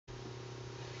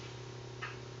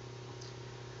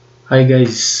Hi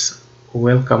guys,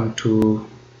 welcome to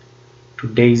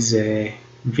today's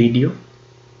video.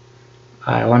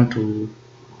 I want to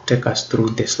take us through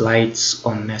the slides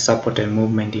on support and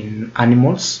movement in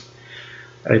animals.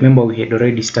 Remember we had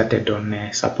already started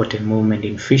on support and movement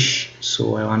in fish,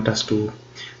 so I want us to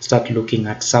start looking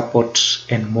at support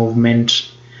and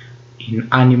movement in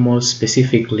animals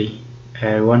specifically.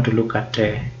 We want to look at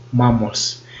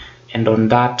mammals, and on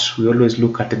that we always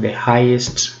look at the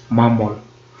highest mammal,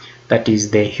 that is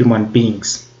the human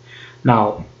beings.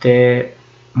 Now the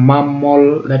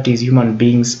mammal, that is human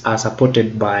beings, are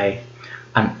supported by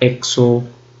an endoskeleton,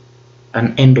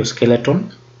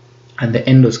 and the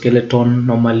endoskeleton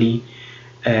normally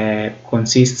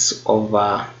consists of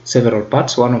several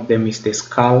parts. One of them is the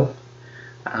skull,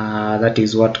 that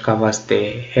is what covers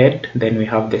the head. Then we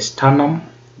have the sternum,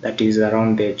 that is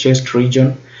around the chest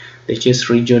region. The chest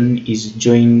region is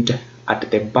joined at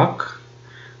the back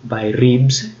by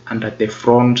ribs, and at the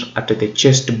front at the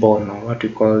chest bone, or what we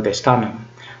call the sternum.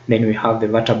 Then we have the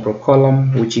vertebral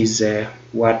column, which is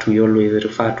what we always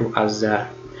refer to as the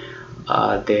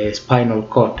spinal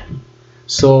cord.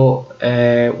 So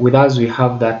with us we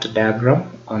have that diagram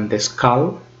on the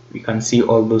skull. We can see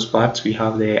all those parts. We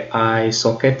have the eye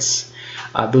sockets.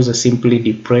 Those are simply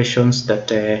depressions that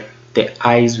the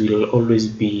eyes will always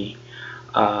be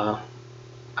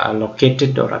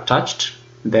located or attached.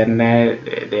 Then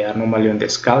they are normally on the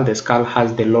skull. The skull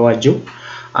has the lower jaw,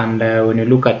 and when you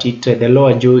look at it, the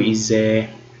lower jaw is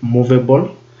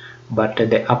movable, but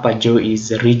the upper jaw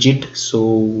is rigid,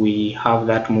 so we have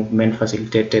that movement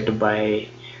facilitated by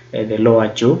the lower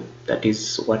jaw. That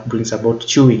is what brings about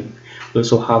chewing. We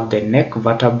also have the neck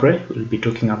vertebrae. We'll be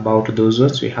talking about those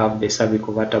ones. We have the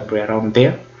cervical vertebrae around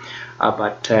there,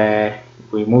 but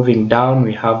we're moving down.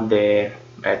 We have the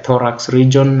thorax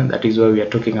region. That is where we are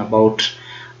talking about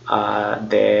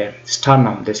the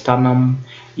sternum. The sternum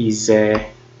is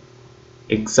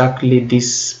exactly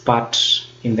this part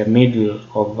in the middle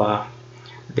of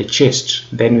the chest.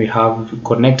 Then we have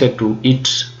connected to it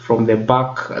from the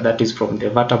back, that is from the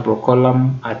vertebral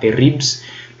column, at the ribs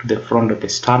to the front of the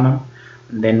sternum.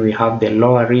 And then we have the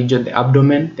lower region, the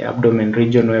abdomen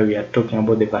region, where we are talking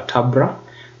about the vertebra,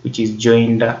 which is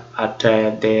joined at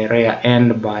the rear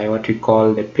end by what we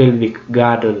call the pelvic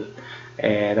girdle.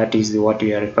 That is what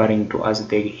we are referring to as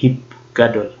the hip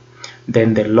girdle.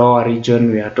 Then the lower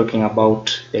region, we are talking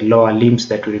about the lower limbs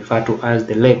that we refer to as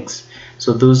the legs.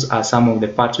 So those are some of the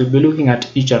parts. We'll be looking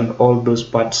at each and all those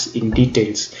parts in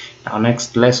details in our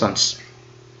next lessons.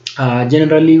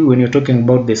 Generally, when you're talking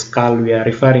about the skull, we are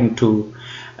referring to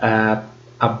a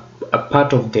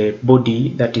part of the body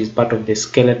that is part of the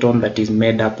skeleton that is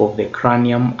made up of the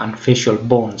cranium and facial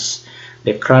bones.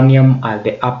 The cranium are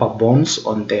the upper bones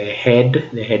on the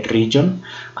head region,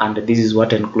 and this is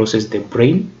what encloses the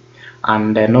brain.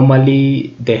 And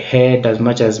normally the head, as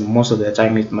much as most of the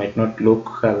time it might not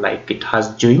look like it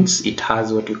has joints, it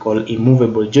has what we call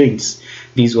immovable joints.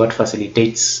 This is what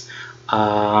facilitates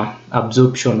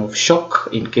absorption of shock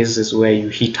in cases where you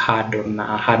hit hard on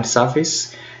a hard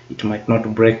surface. It might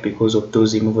not break because of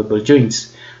those immovable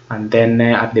joints. And then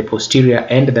at the posterior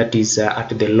end, that is at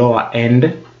the lower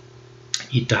end,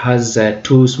 it has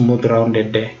two smooth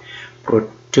rounded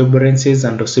protuberances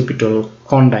and occipital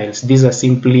condyles. These are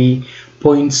simply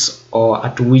points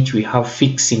at which we have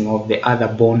fixing of the other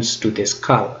bones to the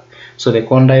skull. So the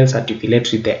condyles articulate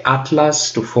with the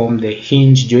atlas to form the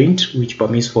hinge joint, which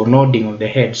permits for nodding of the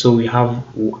head. So we have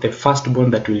the first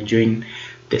bone that will join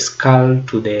the skull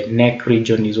to the neck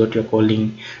region is what you're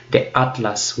calling the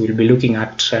atlas. We'll be looking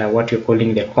at what you're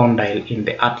calling the condyle in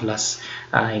the atlas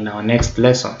in our next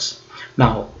lessons.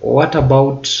 Now, what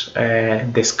about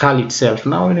the skull itself?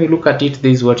 Now, when you look at it,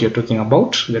 this is what you're talking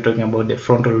about. We're talking about the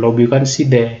frontal lobe. You can see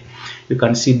the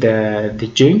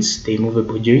joints, the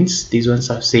immovable joints. These ones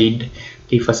have said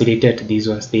they facilitate these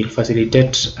ones. They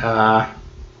facilitate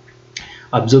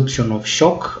absorption of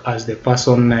shock as the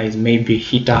person is maybe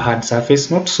hit a hard surface,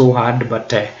 not so hard,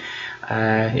 but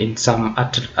in some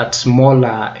at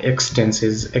smaller extents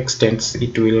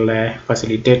it will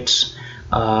facilitate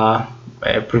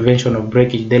prevention of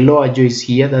breakage. The lower jaw is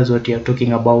here. That's what you are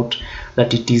talking about,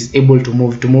 that it is able to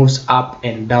moves up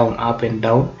and down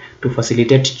to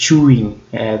facilitate chewing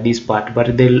this part.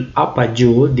 But the upper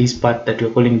jaw, this part that we're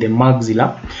calling the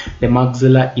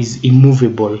maxilla is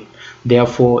immovable.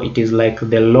 Therefore it is like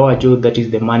the lower jaw, that is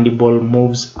the mandible,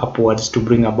 moves upwards to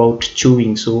bring about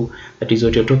chewing. So that is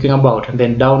what you're talking about. And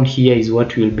then down here is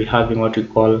what we'll be having, what we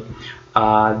call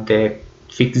the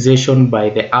fixation by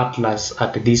the atlas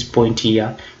at this point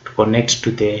here to connect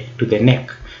to the neck.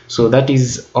 So that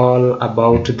is all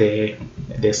about the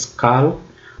skull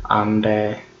and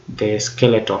the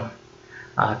skeleton.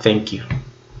 Thank you.